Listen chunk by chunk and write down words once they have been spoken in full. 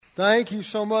Thank you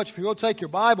so much. If you will take your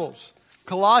Bibles,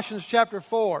 Colossians chapter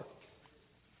 4.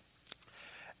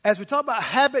 As we talk about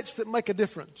habits that make a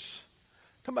difference,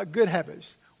 talk about good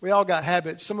habits. We all got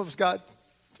habits. Some of us got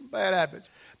some bad habits.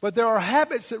 But there are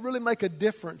habits that really make a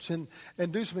difference and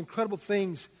do some incredible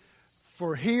things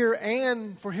for here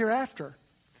and for hereafter.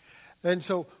 And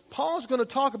so Paul's going to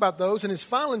talk about those in his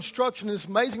final instruction in this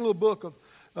amazing little book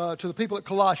to the people at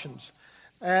Colossians.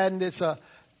 And it's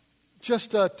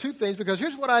just two things, because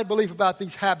here's what I believe about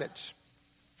these habits.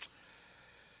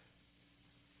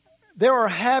 There are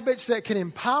habits that can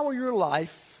empower your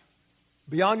life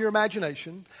beyond your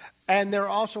imagination, and there are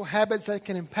also habits that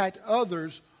can impact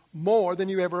others more than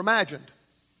you ever imagined.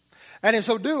 And in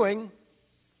so doing,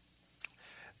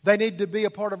 they need to be a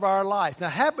part of our life. Now,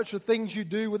 habits are things you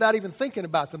do without even thinking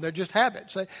about them. They're just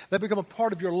habits. They become a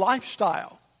part of your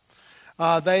lifestyle.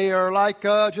 They are like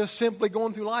just simply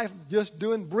going through life, just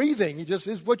doing breathing. It just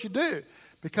is what you do,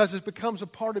 because it becomes a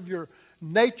part of your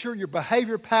nature, your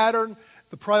behavior pattern,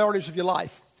 the priorities of your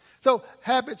life. So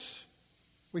habits,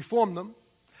 we form them.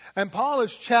 And Paul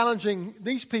is challenging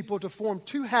these people to form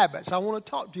two habits. I want to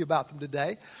talk to you about them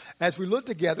today as we look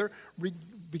together,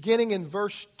 beginning in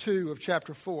verse 2 of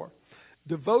chapter 4.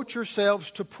 Devote yourselves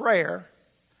to prayer,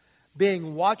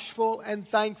 being watchful and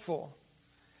thankful.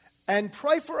 And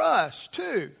pray for us,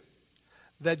 too,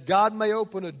 that God may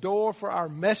open a door for our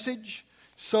message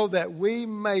so that we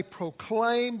may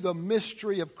proclaim the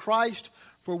mystery of Christ,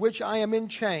 for which I am in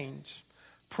chains.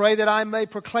 Pray that I may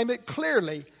proclaim it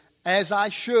clearly as I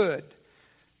should.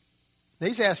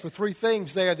 He's asked for three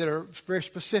things there that are very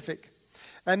specific.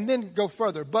 And then go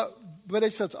further. But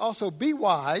it says also, be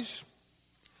wise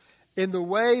in the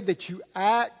way that you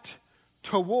act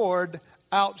toward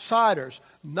outsiders.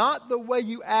 Not the way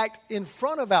you act in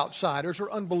front of outsiders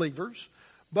or unbelievers,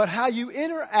 but how you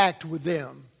interact with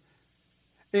them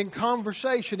in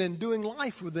conversation and doing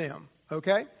life with them.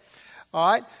 Okay?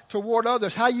 All right? Toward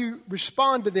others. How you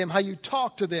respond to them, how you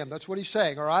talk to them. That's what he's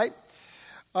saying, all right?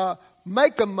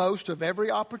 Make the most of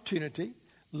every opportunity.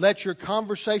 Let your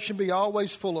conversation be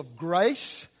always full of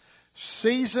grace,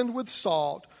 seasoned with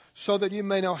salt, so that you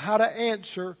may know how to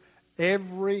answer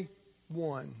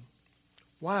everyone.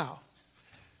 Wow.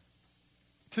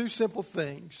 Two simple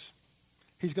things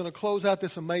he's going to close out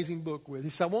this amazing book with. He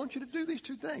said, I want you to do these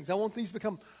two things. I want these to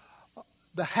become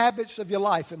the habits of your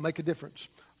life that make a difference.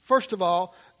 First of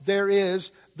all, there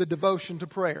is the devotion to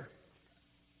prayer.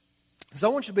 So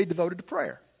I want you to be devoted to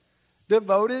prayer.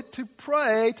 Devoted to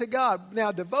pray to God.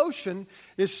 Now, devotion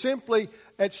is simply,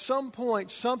 at some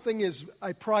point, something is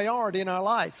a priority in our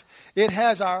life. It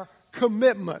has our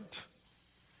commitment.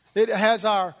 It has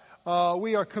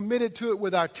we are committed to it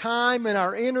with our time and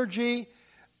our energy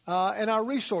and our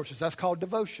resources. That's called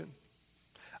devotion.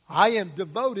 I am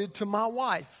devoted to my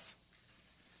wife.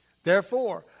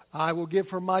 Therefore, I will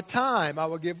give her my time. I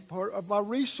will give her of my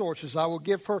resources. I will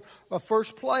give her a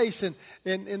first place in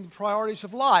the priorities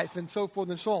of life, and so forth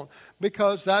and so on.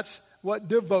 Because that's what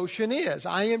devotion is.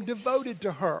 I am devoted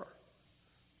to her.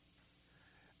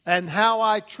 And how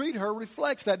I treat her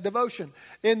reflects that devotion.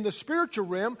 In the spiritual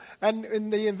realm and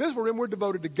in the invisible realm, we're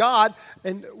devoted to God.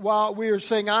 And while we are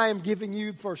saying, I am giving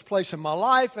you first place in my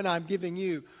life, and I'm giving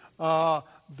you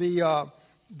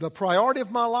the priority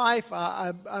of my life,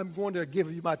 I'm going to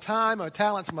give you my time, my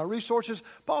talents, and my resources.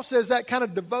 Paul says that kind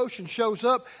of devotion shows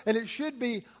up, and it should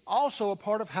be also a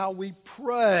part of how we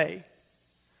pray.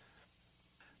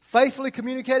 Faithfully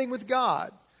communicating with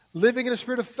God, living in a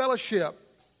spirit of fellowship,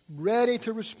 ready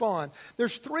to respond.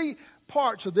 There's three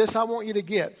parts of this I want you to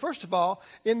get. First of all,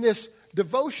 in this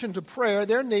devotion to prayer,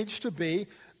 there needs to be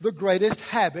the greatest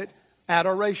habit,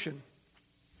 adoration.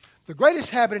 The greatest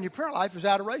habit in your prayer life is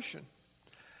adoration.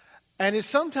 And it's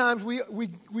sometimes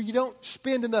we don't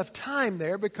spend enough time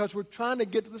there because we're trying to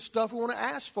get to the stuff we want to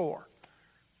ask for.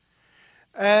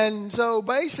 And so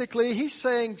basically he's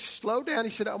saying, slow down.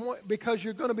 He said, because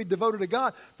you're going to be devoted to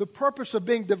God. The purpose of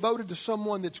being devoted to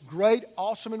someone that's great,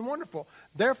 awesome, and wonderful.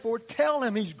 Therefore, tell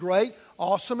him he's great,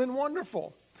 awesome, and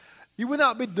wonderful. You would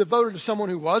not be devoted to someone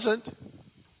who wasn't.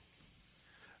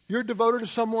 You're devoted to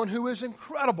someone who is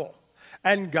incredible.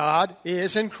 And God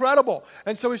is incredible.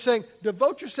 And so he's saying,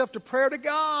 devote yourself to prayer to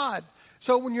God.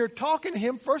 So when you're talking to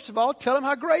him, first of all, tell him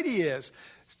how great he is.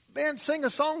 Man, sing a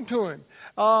song to him.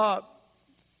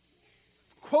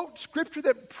 Quote scripture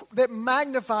that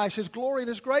magnifies his glory and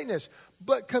his greatness.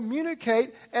 But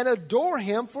communicate and adore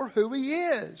him for who he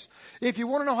is. If you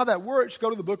want to know how that works, go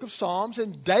to the book of Psalms.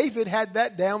 And David had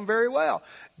that down very well.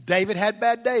 David had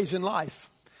bad days in life.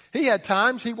 He had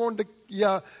times he wanted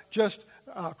to just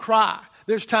cry.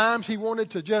 There's times he wanted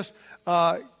to just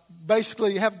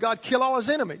basically have God kill all his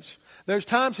enemies. There's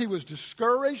times he was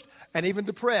discouraged and even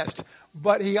depressed.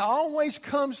 But he always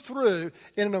comes through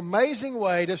in an amazing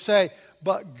way to say,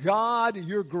 but God,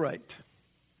 you're great.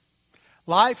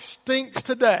 Life stinks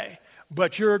today,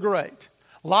 but you're great.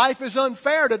 Life is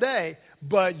unfair today,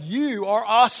 but you are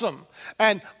awesome.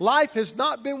 And life has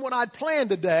not been what I'd planned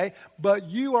today, but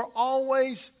you are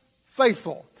always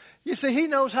faithful. You see, he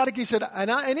knows how to, he said,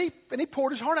 and he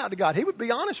poured his heart out to God. He would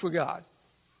be honest with God.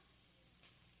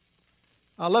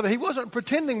 I love it. He wasn't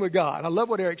pretending with God. I love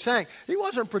what Eric's saying. He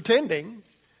wasn't pretending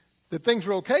that things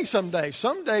were okay some days.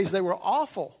 Some days they were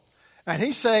awful. And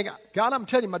he's saying, God, I'm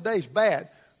telling you, my day's bad,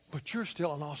 but you're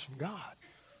still an awesome God.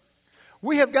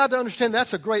 We have got to understand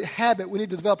that's a great habit we need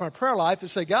to develop in our prayer life to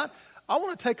say, God, I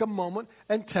want to take a moment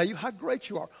and tell you how great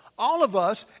you are. All of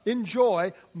us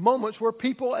enjoy moments where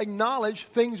people acknowledge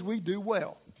things we do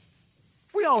well.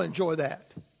 We all enjoy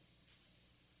that.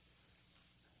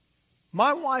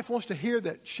 My wife wants to hear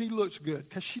that she looks good,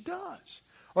 because she does.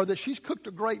 Or that she's cooked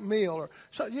a great meal. Or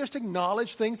so just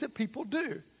acknowledge things that people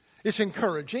do. It's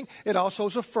encouraging. It also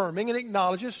is affirming and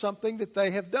acknowledges something that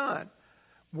they have done.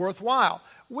 Worthwhile.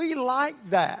 We like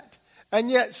that.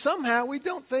 And yet somehow we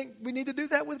don't think we need to do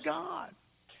that with God.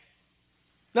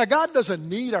 Now, God doesn't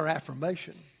need our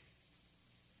affirmation.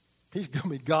 He's going to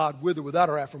be God with or without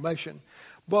our affirmation.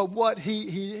 But what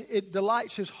it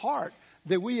delights his heart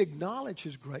that we acknowledge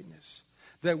his greatness,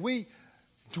 that we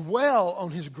dwell on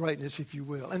his greatness, if you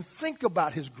will, and think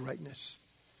about his greatness.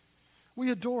 We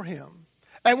adore him.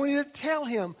 And we need to tell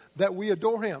him that we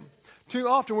adore him. Too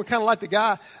often we're kind of like the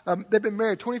guy, they've been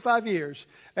married 25 years,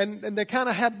 and they kind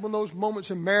of had one of those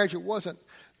moments in marriage it wasn't,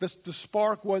 the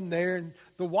spark wasn't there, and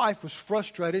the wife was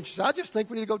frustrated. She said, I just think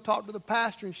we need to go talk to the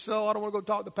pastor. And she said, oh, I don't want to go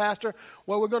talk to the pastor.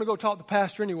 Well, we're going to go talk to the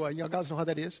pastor anyway. You know, guys know how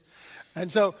that is.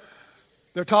 And so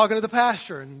they're talking to the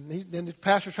pastor, and the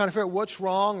pastor's trying to figure out what's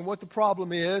wrong and what the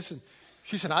problem is. And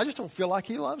she said, I just don't feel like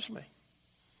he loves me.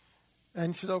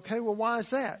 And she said, okay, well, why is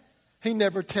that? He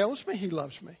never tells me he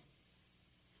loves me.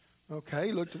 Okay,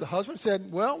 he looked at the husband and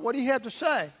said, well, what do you have to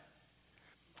say?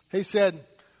 He said,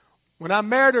 when I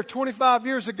married her 25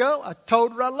 years ago, I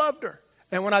told her I loved her.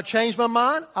 And when I change my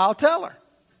mind, I'll tell her.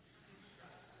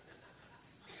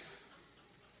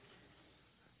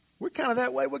 We're kind of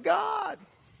that way with God.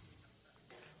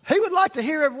 He would like to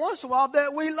hear every once in a while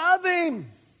that we love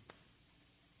him.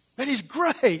 That he's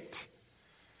great.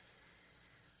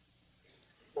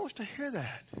 He wants to hear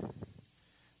that.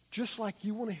 Just like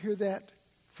you want to hear that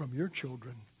from your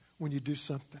children when you do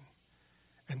something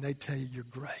and they tell you you're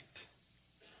great.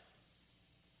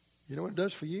 You know what it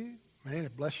does for you? Man,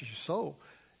 it blesses your soul.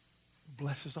 It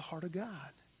blesses the heart of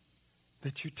God.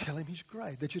 That you tell him he's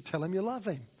great. That you tell him you love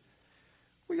him.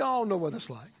 We all know what it's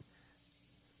like.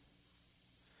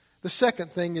 The second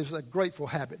thing is a grateful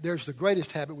habit. There's the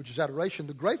greatest habit, which is adoration.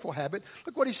 The grateful habit,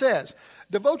 look what he says.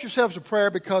 Devote yourselves to prayer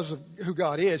because of who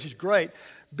God is. He's great.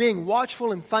 Being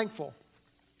watchful and thankful.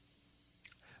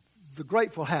 The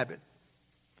grateful habit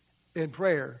in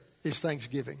prayer is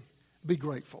thanksgiving. Be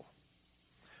grateful.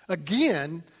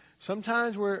 Again,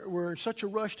 sometimes we're in such a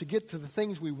rush to get to the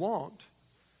things we want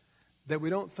that we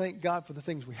don't thank God for the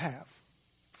things we have.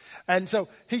 And so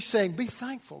he's saying, be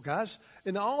thankful, guys.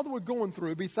 In all that we're going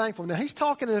through, be thankful. Now, he's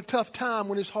talking in a tough time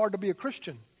when it's hard to be a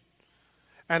Christian.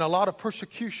 And a lot of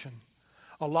persecution,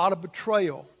 a lot of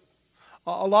betrayal,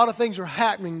 a lot of things are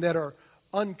happening that are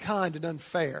unkind and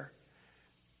unfair.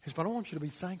 He says, but I want you to be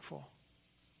thankful.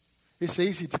 It's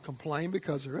easy to complain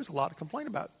because there is a lot to complain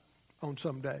about on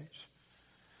some days.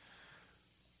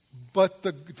 But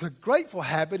the grateful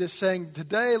habit is saying,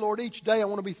 today, Lord, each day I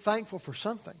want to be thankful for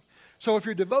something. So if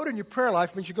you're devoted in your prayer life,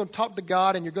 it means you're going to talk to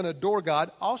God and you're going to adore God.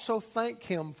 Also thank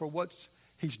him for what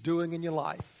he's doing in your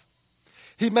life.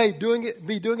 He may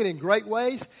be doing it in great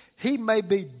ways. He may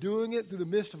be doing it through the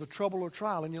midst of a trouble or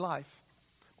trial in your life.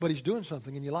 But he's doing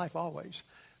something in your life always.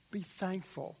 Be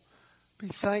thankful. Be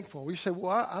thankful. You say,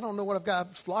 well, I don't know what I've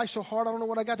got. Life's so hard, I don't know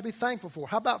what I got to be thankful for.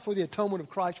 How about for the atonement of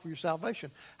Christ for your salvation?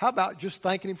 How about just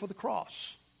thanking him for the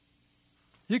cross?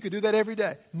 You could do that every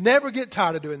day. Never get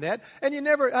tired of doing that. And you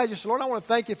never, I just, Lord, I want to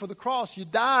thank you for the cross. You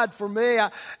died for me.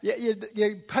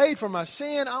 You paid for my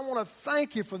sin. I want to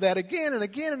thank you for that again and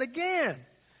again and again.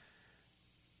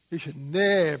 You should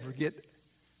never get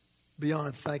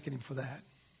beyond thanking him for that.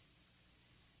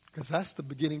 Because that's the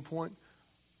beginning point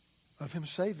of him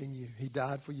saving you. He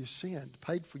died for your sin,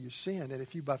 paid for your sin. And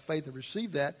if you by faith have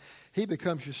received that, he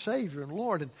becomes your Savior and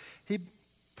Lord. And he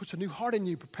puts a new heart in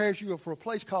you, prepares you for a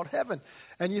place called heaven.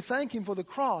 And you thank him for the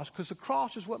cross, because the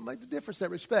cross is what made the difference in that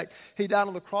respect. He died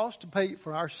on the cross to pay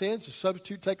for our sins, to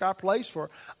substitute, take our place for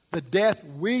the death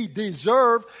we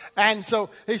deserve. And so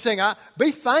he's saying,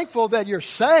 be thankful that you're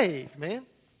saved, man,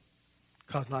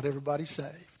 because not everybody's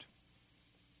saved.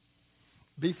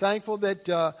 Be thankful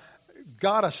that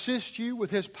God assists you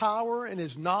with his power and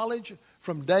his knowledge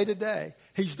from day to day.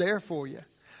 He's there for you.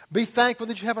 Be thankful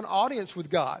that you have an audience with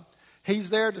God.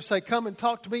 He's there to say, come and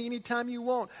talk to me anytime you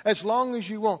want, as long as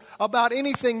you want, about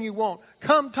anything you want.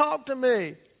 Come talk to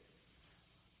me.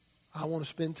 I want to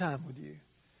spend time with you.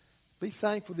 Be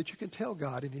thankful that you can tell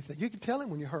God anything. You can tell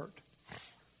him when you're hurt.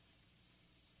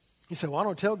 You say, well, I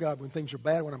don't tell God when things are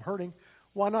bad, when I'm hurting.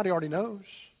 Why not? He already knows.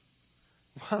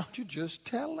 Why don't you just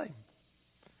tell him?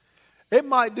 It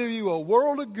might do you a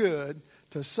world of good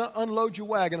to unload your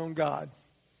wagon on God.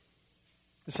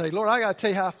 And say, Lord, I got to tell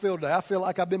you how I feel today. I feel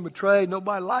like I've been betrayed.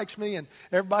 Nobody likes me and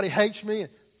everybody hates me. And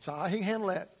so he can handle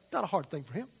that. It's not a hard thing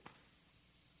for him.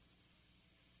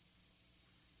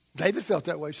 David felt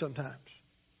that way sometimes.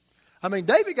 I mean,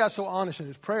 David got so honest in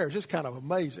his prayers. It's kind of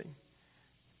amazing.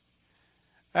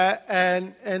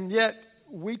 And yet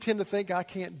we tend to think I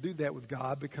can't do that with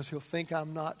God because he'll think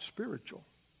I'm not spiritual.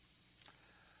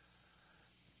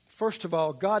 First of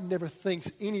all, God never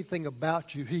thinks anything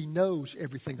about you. He knows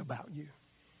everything about you.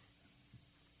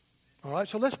 All right,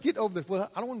 so let's get over this. Well,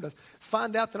 I don't want to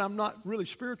find out that I'm not really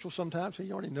spiritual sometimes.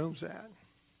 He already knows that.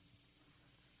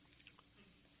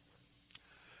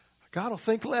 God will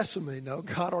think less of me. No,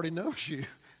 God already knows you.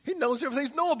 He knows everything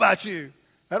to know about you.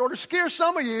 That ought to scare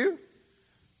some of you.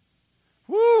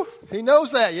 Woo, he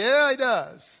knows that. Yeah, he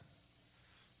does.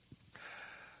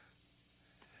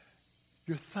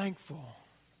 You're thankful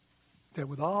that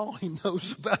with all he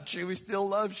knows about you, he still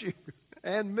loves you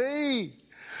and me.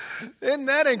 Isn't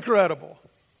that incredible?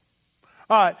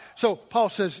 All right, so Paul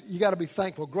says you got to be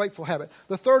thankful, grateful habit.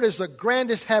 The third is the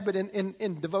grandest habit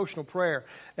in devotional prayer.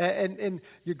 And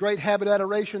your great habit,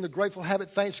 adoration, the grateful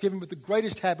habit, thanksgiving, but the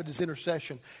greatest habit is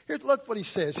intercession. Look what he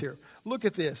says here. Look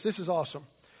at this. This is awesome.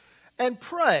 And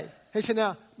pray. He said,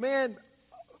 now, man,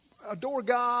 adore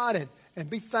God and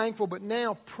be thankful, but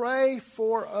now pray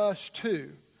for us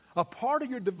too. A part of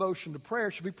your devotion to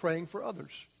prayer should be praying for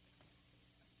others.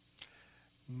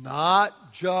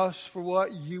 Not just for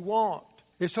what you want.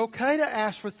 It's okay to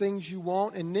ask for things you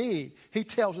want and need. He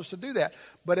tells us to do that.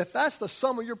 But if that's the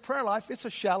sum of your prayer life, it's a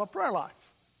shallow prayer life.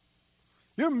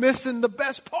 You're missing the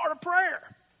best part of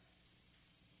prayer.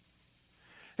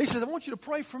 He says, I want you to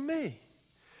pray for me.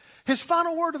 His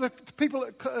final word to the people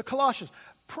at Colossians,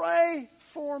 pray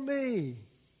for me.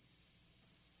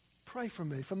 Pray for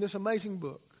me from this amazing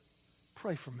book.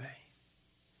 Pray for me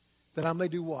that I may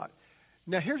do what?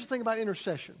 Now, here's the thing about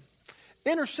intercession.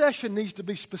 Intercession needs to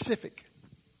be specific.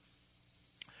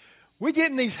 We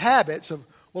get in these habits of,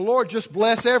 well, Lord, just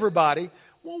bless everybody.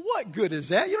 Well, what good is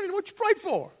that? You don't even know what you prayed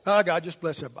for. Oh, God, just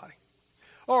bless everybody.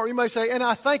 Or you may say, and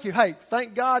I thank you. Hey,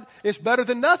 thank God it's better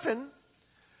than nothing.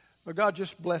 But God,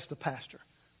 just bless the pastor.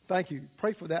 Thank you.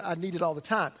 Pray for that. I need it all the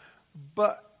time.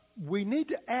 But we need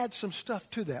to add some stuff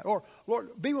to that. Or, Lord,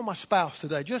 be with my spouse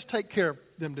today. Just take care of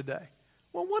them today.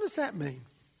 Well, what does that mean?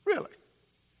 Really?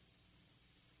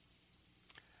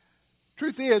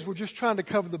 Truth is, we're just trying to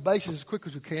cover the bases as quick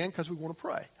as we can because we want to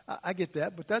pray. I get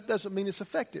that, but that doesn't mean it's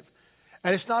effective.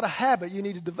 And it's not a habit you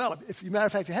need to develop. Matter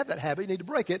of fact, if you have that habit, you need to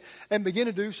break it and begin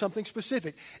to do something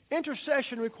specific.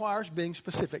 Intercession requires being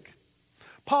specific.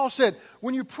 Paul said,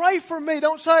 when you pray for me,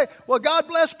 don't say, well, God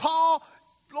bless Paul.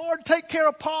 Lord, take care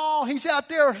of Paul. He's out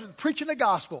there preaching the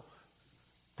gospel.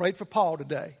 Prayed for Paul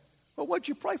today. Well, what'd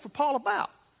you pray for Paul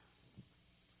about?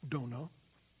 Don't know.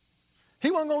 He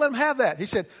wasn't going to let him have that. He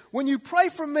said, when you pray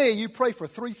for me, you pray for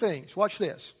three things. Watch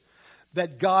this.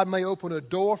 That God may open a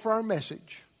door for our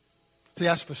message. See,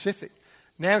 that's specific.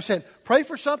 Now I'm saying, pray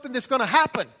for something that's going to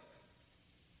happen.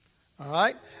 All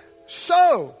right?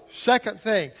 So, second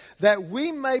thing, that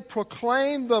we may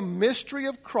proclaim the mystery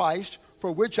of Christ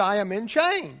for which I am in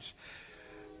chains.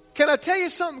 Can I tell you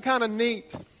something kind of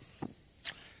neat?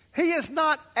 He has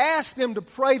not asked them to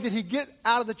pray that he get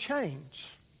out of the chains.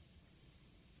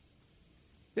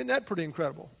 Isn't that pretty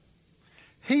incredible?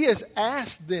 He has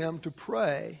asked them to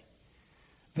pray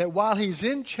that while he's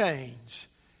in chains,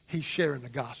 he's sharing the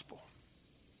gospel.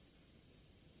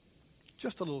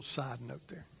 Just a little side note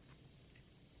there.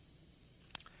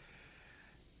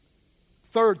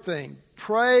 Third thing,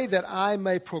 pray that I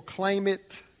may proclaim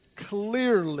it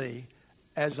clearly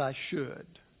as I should.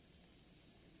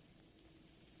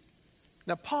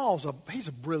 Now, he's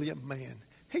a brilliant man.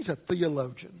 He's a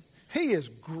theologian. He is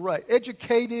great,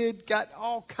 educated, got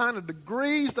all kind of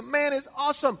degrees. The man is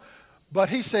awesome. But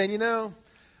he's saying,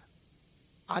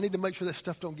 I need to make sure that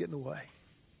stuff don't get in the way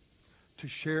to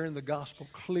sharing the gospel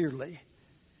clearly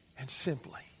and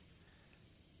simply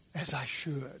as I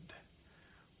should.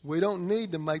 We don't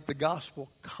need to make the gospel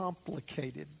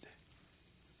complicated.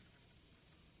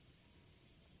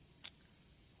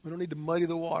 We don't need to muddy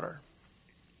the water.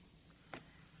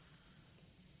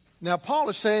 Now, Paul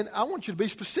is saying, I want you to be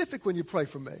specific when you pray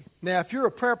for me. Now, if you're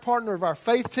a prayer partner of our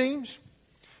faith teams,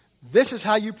 this is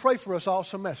how you pray for us all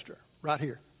semester, right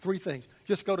here. 3 things.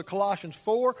 Just go to Colossians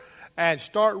 4 and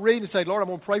start reading and say, Lord, I'm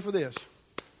going to pray for this.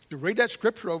 You read that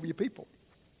scripture over your people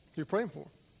you're praying for.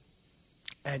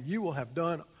 And you will have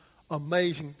done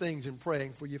amazing things in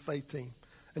praying for your faith team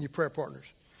and your prayer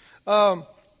partners.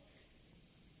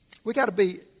 We got to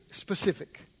be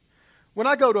specific. When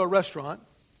I go to a restaurant,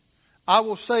 I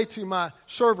will say to my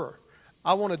server,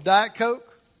 I want a Diet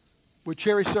Coke with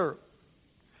cherry syrup,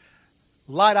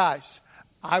 light ice.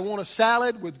 I want a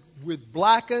salad with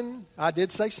blackened, I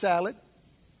did say salad.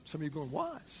 Some of you are going,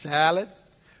 why? Salad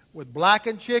with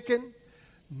blackened chicken,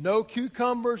 no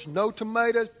cucumbers, no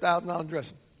tomatoes, $1,000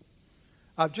 dressing.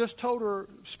 I've just told her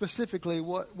specifically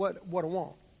what I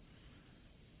want.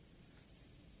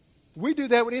 We do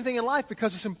that with anything in life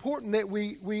because it's important that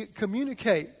we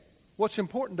communicate what's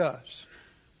important to us.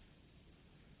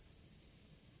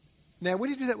 Now, we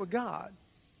need to do that with God.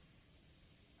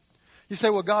 You say,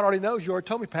 well, God already knows. You already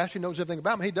told me, Pastor, he knows everything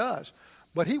about me. He does.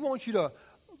 But he wants you to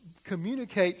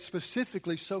communicate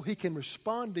specifically so he can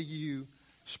respond to you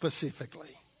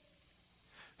specifically.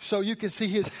 So you can see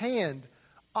his hand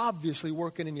obviously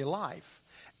working in your life,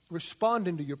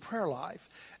 responding to your prayer life.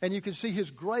 And you can see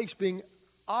his grace being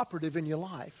operative in your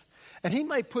life. And he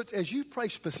may put, as you pray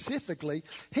specifically,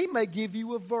 he may give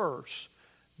you a verse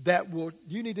that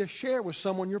you need to share with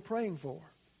someone you're praying for.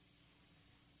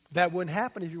 That wouldn't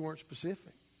happen if you weren't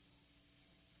specific.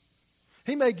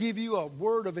 He may give you a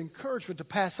word of encouragement to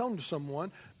pass on to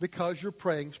someone because you're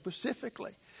praying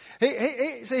specifically.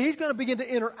 He's going to begin to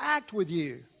interact with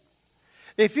you.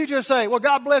 If you just say, well,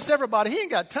 God bless everybody, he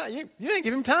ain't got time. You ain't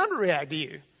give him time to react to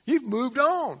you. You've moved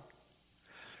on.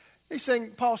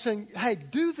 Paul's saying, hey,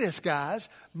 do this, guys.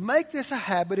 Make this a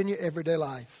habit in your everyday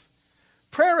life.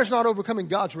 Prayer is not overcoming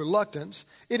God's reluctance.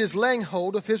 It is laying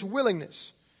hold of his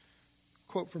willingness.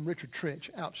 Quote from Richard Trench,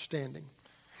 outstanding.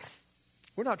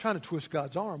 We're not trying to twist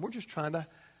God's arm. We're just trying to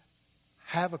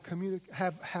have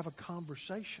a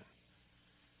conversation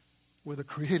with the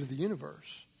creator of the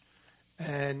universe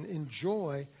and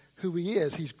enjoy who he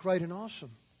is. He's great and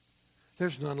awesome.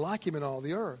 There's none like him in all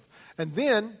the earth. And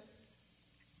then,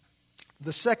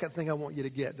 the second thing I want you to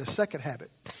get, the second habit.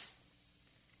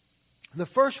 The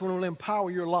first one will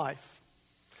empower your life.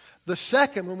 The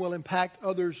second one will impact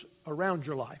others around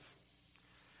your life.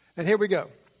 And here we go.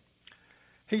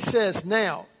 He says,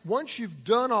 now, once you've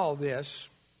done all this,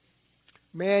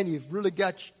 man, you've really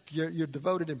got, you're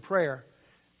devoted in prayer.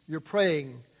 You're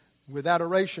praying with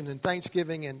adoration and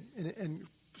thanksgiving and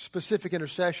specific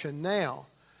intercession. Now,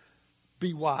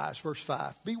 be wise. Verse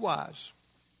 5. Be wise.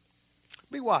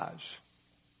 Be wise.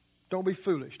 Don't be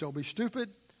foolish. Don't be stupid.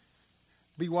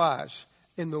 Be wise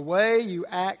in the way you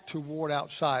act toward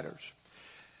outsiders.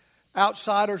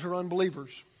 Outsiders are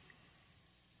unbelievers.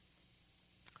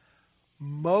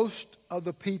 Most of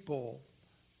the people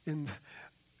in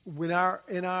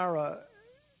our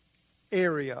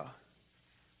area,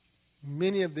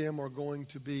 many of them are going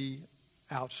to be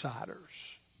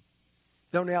outsiders.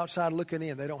 They're on the outside looking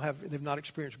in. They've not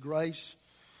experienced grace,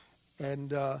 and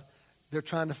they're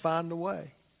trying to find a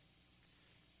way.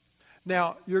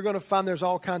 Now, you're going to find there's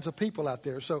all kinds of people out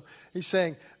there. So he's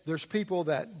saying there's people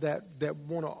that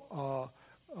want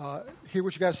to hear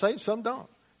what you got to say, and some don't.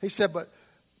 He said, but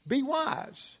be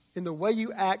wise in the way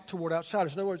you act toward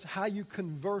outsiders. In other words, how you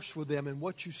converse with them and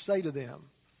what you say to them.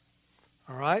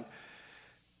 All right?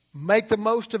 Make the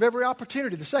most of every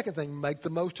opportunity. The second thing, make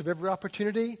the most of every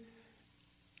opportunity.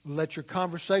 Let your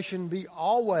conversation be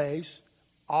always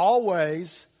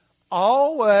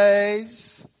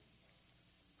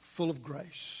full of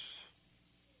grace.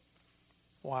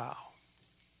 Wow.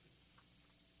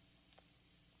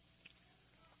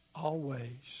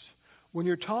 Always. When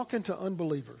you're talking to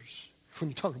unbelievers,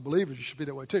 when you're talking to believers, you should be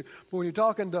that way too. But when you're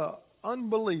talking to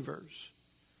unbelievers,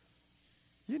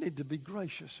 you need to be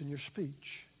gracious in your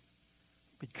speech.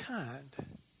 Be kind.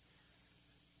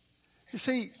 You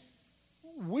see,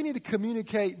 we need to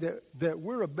communicate that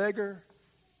we're a beggar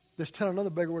that's telling another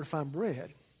beggar where to find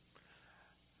bread.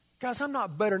 Guys, I'm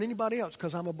not better than anybody else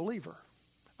because I'm a believer.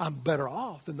 I'm better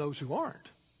off than those who aren't.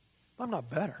 I'm not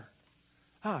better.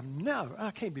 No,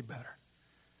 I can't be better.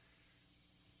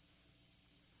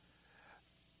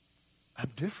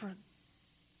 I'm different.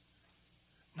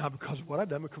 Not because of what I've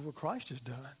done, but because of what Christ has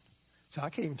done. So I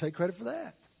can't even take credit for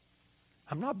that.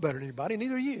 I'm not better than anybody,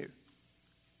 neither are you.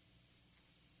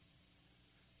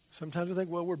 Sometimes we think,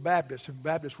 well, we're Baptists, and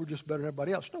Baptists, we're just better than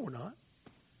everybody else. No, we're not.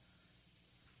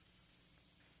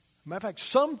 Matter of fact,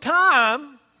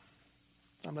 sometime,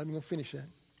 I'm not even going to finish that.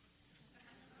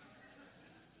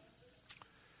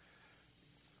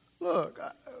 Look,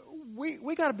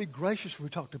 we got to be gracious when we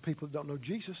talk to people that don't know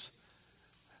Jesus.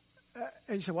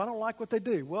 And you say, well, I don't like what they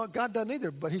do. Well, God doesn't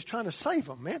either, but he's trying to save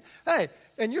them, man. Hey,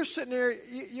 and you're sitting there,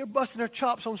 you're busting their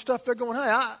chops on stuff. They're going,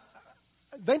 hey,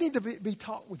 they need to be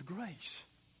taught with grace.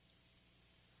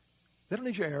 They don't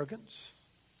need your arrogance.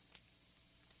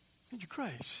 They need your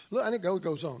grace. Look, and it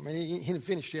goes on. Man, he didn't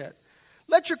finish yet.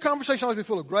 Let your conversation always be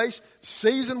full of grace,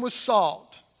 seasoned with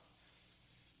salt,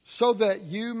 so that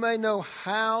you may know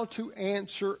how to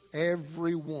answer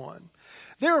everyone.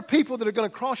 There are people that are going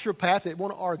to cross your path that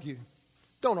want to argue.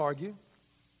 Don't argue.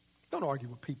 Don't argue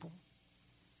with people.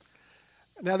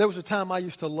 Now, there was a time I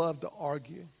used to love to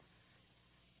argue.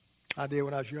 I did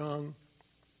when I was young.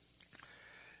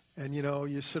 And,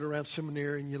 you sit around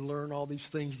seminary and you learn all these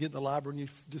things. You get in the library and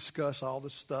you discuss all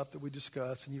the stuff that we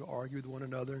discuss, and you argue with one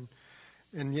another.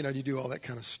 And you do all that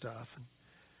kind of stuff. And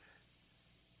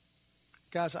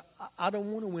guys, I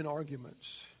don't want to win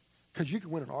arguments, because you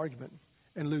can win an argument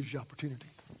and lose your opportunity.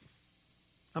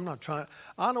 I'm not trying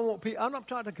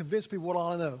to convince people what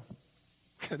all I know.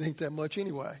 It ain't that much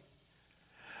anyway.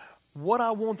 What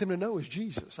I want them to know is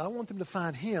Jesus. I want them to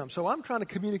find him. So I'm trying to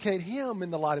communicate him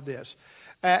in the light of this.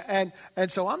 And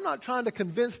so I'm not trying to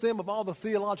convince them of all the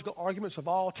theological arguments of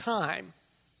all time.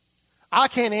 I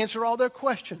can't answer all their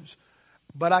questions,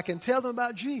 but I can tell them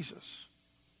about Jesus.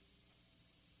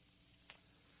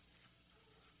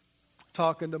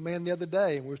 Talking to a man the other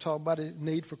day, and we were talking about a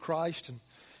need for Christ, and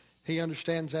he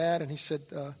understands that, and he said,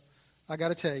 I got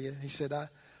to tell you, he said,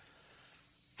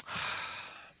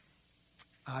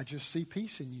 I just see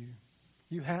peace in you.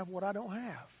 You have what I don't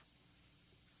have.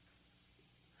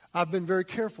 I've been very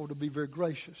careful to be very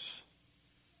gracious.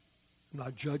 I'm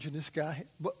not judging this guy.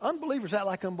 But unbelievers act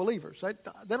like unbelievers. They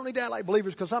don't need to act like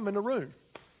believers because I'm in the room.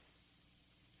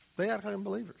 They act like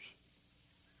unbelievers.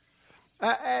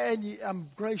 And I'm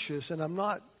gracious, and I'm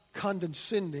not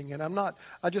condescending, and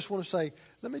I just want to say,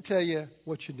 let me tell you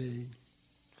what you need.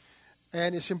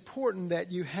 And it's important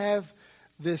that you have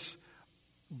this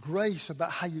grace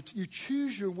about how you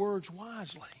choose your words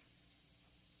wisely.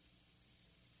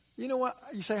 You know what?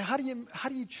 You say, how do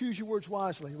you choose your words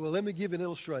wisely? Well, let me give you an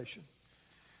illustration.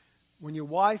 When your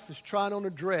wife is trying on a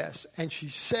dress and she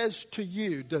says to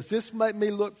you, does this make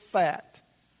me look fat?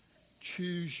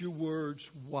 Choose your words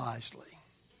wisely.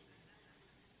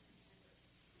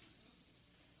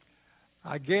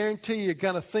 I guarantee you're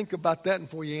going to think about that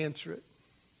before you answer it.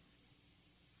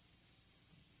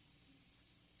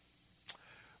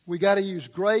 We got to use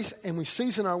grace, and we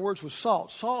season our words with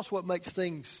salt. Salt's what makes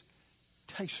things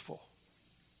tasteful,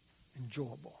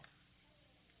 enjoyable.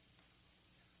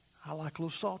 I like a little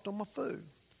salt on my food.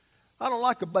 I don't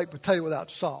like a baked potato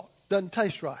without salt. Doesn't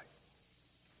taste right.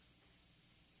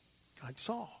 I like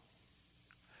salt.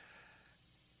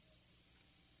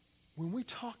 When we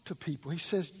talk to people, he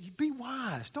says, be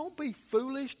wise. Don't be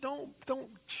foolish. Don't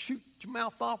shoot your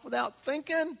mouth off without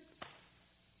thinking.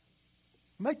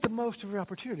 Make the most of your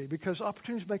opportunity, because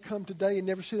opportunities may come today and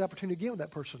never see the opportunity again with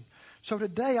that person. So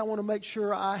today I want to make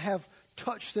sure I have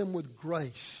touched them with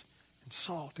grace and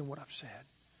salt in what I've said,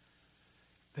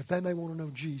 that they may want to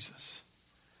know Jesus.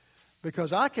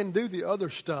 Because I can do the other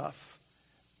stuff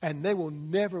and they will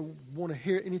never want to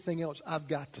hear anything else I've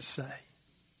got to say.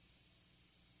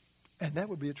 And that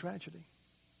would be a tragedy.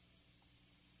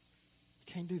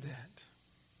 You can't do that.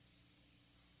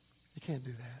 You can't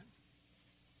do that.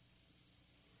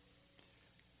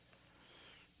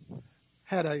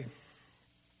 Had a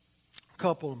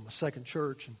couple in my second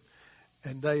church,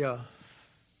 and the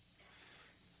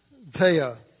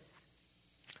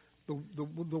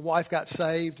wife got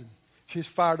saved, and she was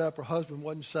fired up. Her husband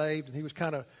wasn't saved, and he was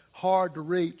kind of hard to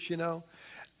reach,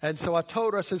 And so I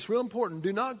told her, I said, it's real important.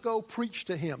 Do not go preach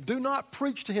to him. Do not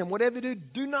preach to him. Whatever you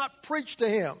do not preach to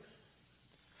him.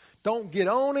 Don't get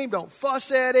on him. Don't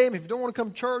fuss at him. If you don't want to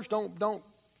come to church, don't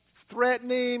threaten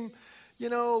him.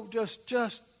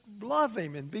 Just love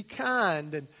him and be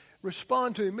kind and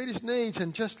respond to him, meet his needs,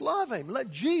 and just love him. Let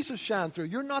Jesus shine through.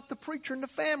 You're not the preacher in the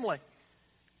family.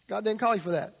 God didn't call you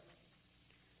for that.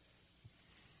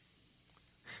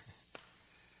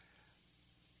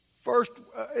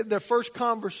 In their first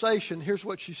conversation, here's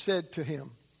what she said to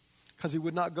him. because he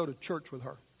would not go to church with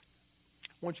her.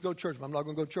 Why don't you go to church? I'm not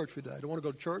going to go to church today. I don't want to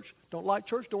go to church. Don't like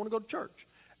church. Don't want to go to church.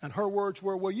 And her words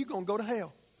were, well, you're going to go to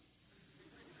hell.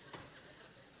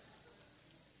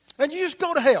 And you just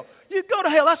go to hell. You go to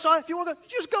hell. That's all right. If you want to go,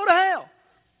 just go to hell.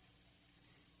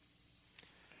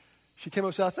 She came up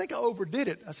and said, I think I overdid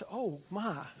it. I said, oh,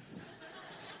 my.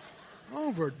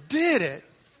 Overdid it.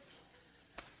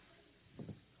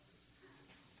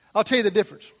 I'll tell you the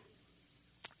difference.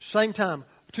 Same time,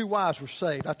 2 wives were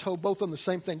saved. I told both of them the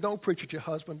same thing. Don't preach at your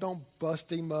husband. Don't bust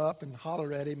him up and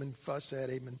holler at him and fuss at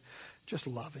him, and just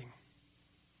love him.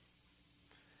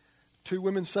 2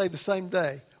 women saved the same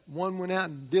day. One went out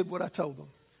and did what I told them.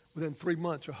 Within 3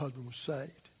 months, her husband was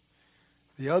saved.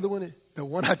 The other one, the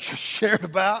one I just shared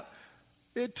about,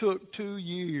 it took 2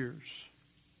 years.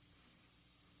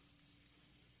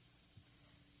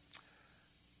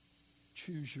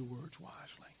 Choose your words wisely.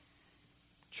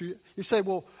 You say,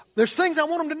 well, there's things I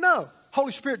want them to know.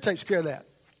 Holy Spirit takes care of that.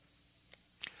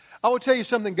 I will tell you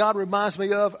something God reminds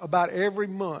me of about every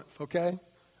month, okay?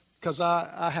 Because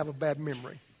I have a bad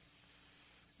memory.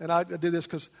 And I do this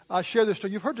because I share this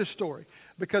story. You've heard this story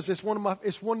because it's one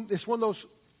of those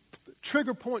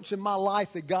trigger points in my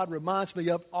life that God reminds me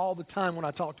of all the time when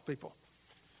I talk to people.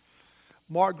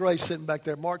 Mark Gray's sitting back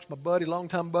there. Mark's my buddy,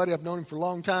 longtime buddy. I've known him for a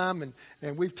long time,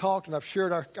 and we've talked, and I've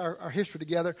shared our history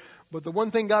together. But the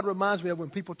one thing God reminds me of when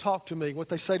people talk to me, what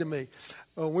they say to me,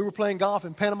 we were playing golf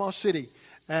in Panama City,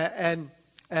 and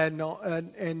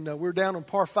we're down on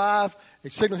par 5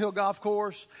 at Signal Hill Golf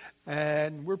Course,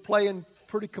 and we're playing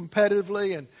pretty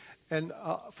competitively, and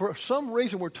for some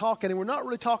reason we're talking, and we're not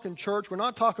really talking church, we're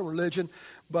not talking religion,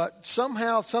 but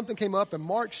somehow something came up, and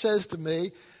Mark says to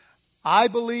me, I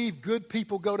believe good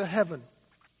people go to heaven.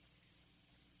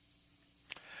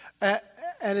 And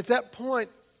at that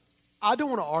point, I don't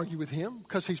want to argue with him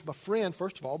because he's my friend,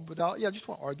 first of all. But I just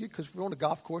want to argue because we're on a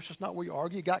golf course. It's not where you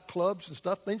argue. You got clubs and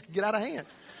stuff. Things can get out of hand.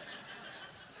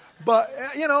 But,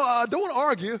 I don't want to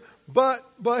argue. But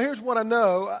here's what I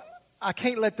know. I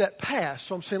can't let that pass.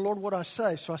 So I'm saying, Lord, what do I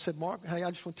say? So I said, Mark, hey, I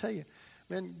just want to tell you,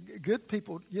 man, good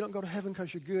people, you don't go to heaven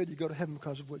because you're good. You go to heaven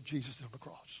because of what Jesus did on the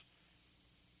cross.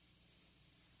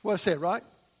 What I said, right?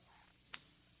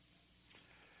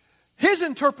 His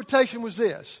interpretation was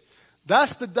this.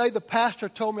 That's the day the pastor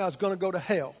told me I was going to go to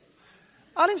hell.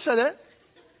 I didn't say that.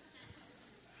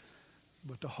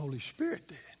 But the Holy Spirit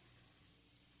did.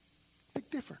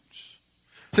 Big difference.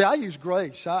 See, I use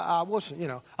grace. I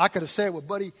wasn't, I could have said, well,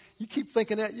 buddy, you keep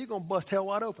thinking that, you're going to bust hell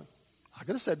wide open. I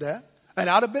could have said that. And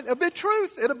it'd have been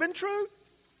truth. It'd have been truth.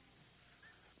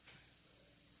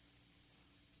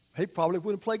 He probably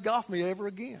wouldn't play golf with me ever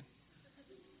again.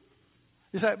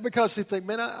 You say, because he think,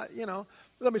 man,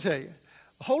 let me tell you,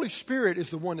 the Holy Spirit is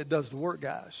the one that does the work,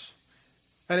 guys.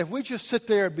 And if we just sit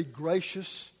there and be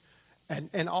gracious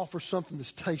and offer something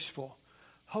that's tasteful,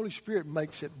 Holy Spirit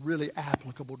makes it really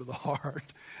applicable to the heart.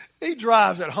 He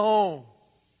drives it home.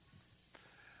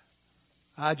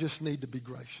 I just need to be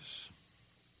gracious.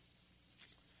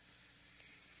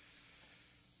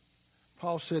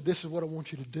 Paul said, this is what I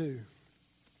want you to do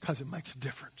because it makes a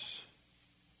difference.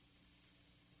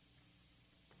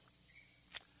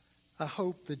 I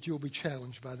hope that you'll be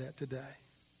challenged by that today.